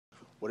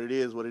What it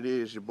is,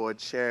 your boy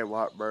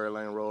CHADROC, Bird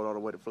Lane Road, all the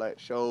way to Flat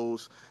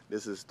Shows.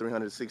 This is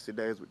 360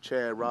 Days with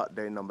CHADROC,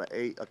 day number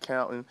 8,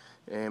 accounting.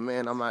 And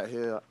man, I'm out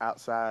here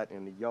outside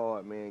in the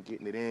yard, man,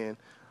 getting it in.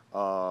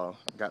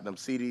 Got them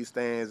CD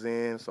stands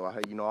in, so I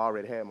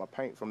already had my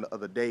paint from the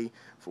other day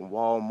from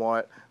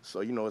Walmart.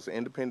 So it's an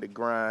independent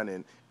grind,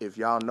 and if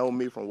y'all know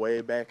me from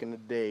way back in the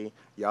day,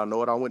 y'all know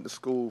what I went to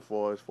school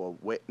for is for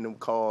wetting them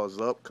cars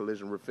up,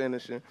 collision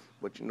refinishing.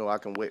 But I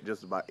can wet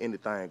just about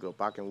anything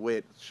up. I can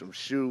wet some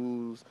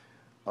shoes,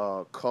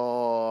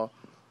 car,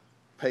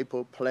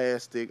 paper,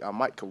 plastic. I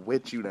might could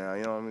wet you down.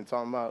 You know what I'm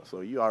talking about?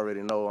 So you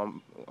already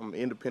know I'm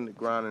independent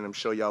grinding. I'm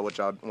show y'all what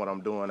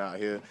I'm doing out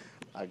here.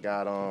 I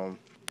got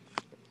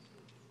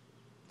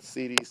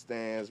CD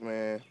stands,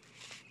 man,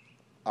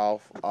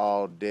 off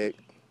all deck.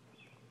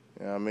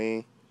 You know what I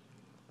mean?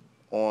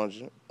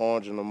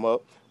 Oranging them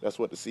up. That's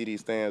what the CD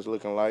stands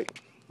looking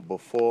like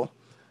before.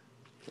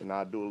 And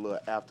I do a little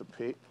after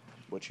pick,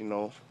 but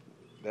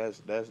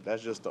that's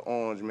just the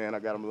orange, man. I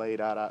got them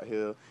laid out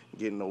here,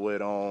 getting the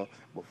wet on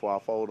before I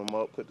fold them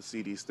up, put the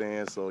CD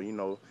stands. So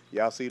y'all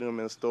see them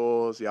in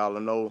stores. Y'all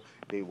know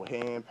they were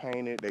hand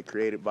painted. They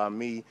created by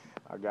me.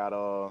 I'm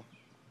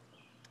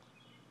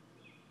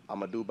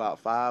gonna do about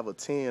 5 or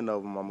 10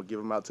 of them. I'm gonna give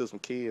them out to some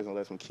kids and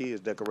let some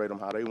kids decorate them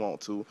how they want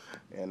to,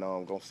 and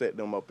I'm gonna set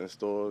them up in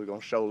stores.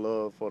 Gonna show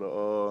love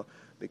for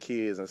the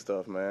kids and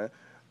stuff, man.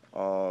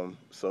 So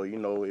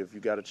if you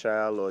got a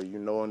child or you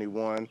know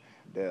anyone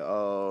that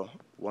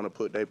want to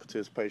put their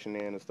participation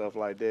in and stuff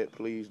like that,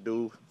 please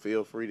do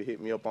feel free to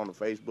hit me up on the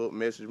Facebook,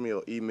 message me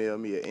or email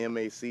me at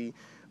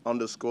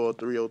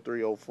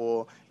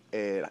mac_30304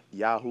 at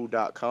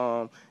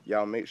yahoo.com.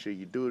 Y'all make sure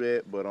you do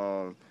that. But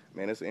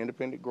man, it's an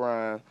independent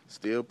grind,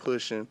 still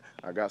pushing.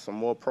 I got some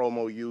more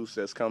promo use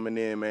that's coming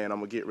in, man. I'm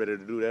gonna get ready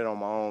to do that on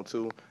my own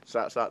too.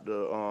 Shouts out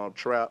to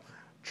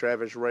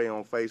Travis Ray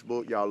on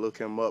Facebook. Y'all look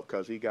him up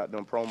because he got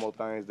them promo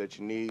things that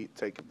you need,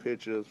 taking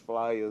pictures,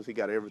 flyers. He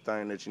got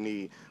everything that you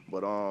need.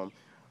 But I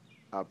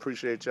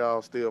appreciate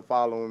y'all still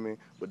following me.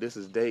 But this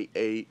is day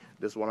 8.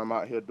 This is what I'm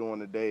out here doing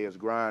today is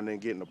grinding,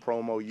 getting the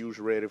promo use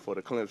ready for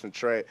the Clemson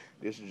track.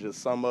 This is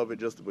just some of it,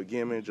 just the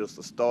beginning, just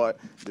the start.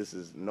 This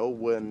is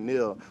nowhere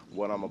near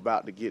what I'm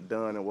about to get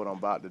done and what I'm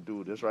about to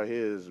do. This right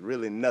here is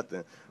really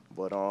nothing.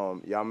 But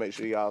y'all make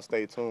sure y'all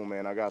stay tuned,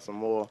 man. I got some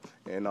more,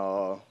 and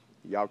y'all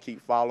keep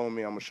following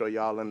me. I'm going to show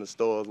y'all in the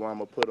stores where I'm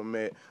going to put them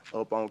at,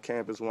 up on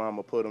campus where I'm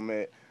going to put them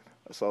at.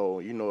 So,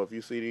 if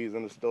you see these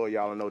in the store,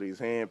 y'all know these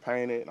hand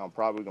painted. I'm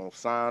probably going to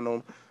sign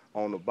them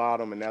on the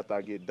bottom, and after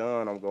I get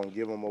done, I'm going to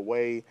give them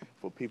away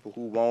for people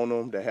who want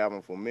them, to have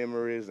them for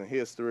memories and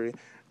history,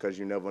 because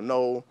you never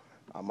know.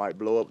 I might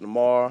blow up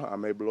tomorrow. I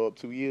may blow up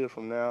 2 years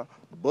from now,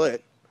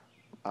 but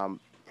I'm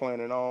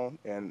planning on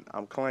and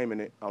I'm claiming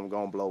it, I'm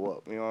going to blow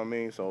up. You know what I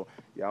mean? So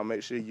y'all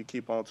make sure you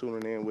keep on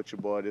tuning in with your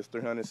boy. This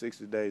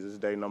 360 days. This is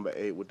day number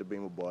 8 with the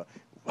Beamer Boy.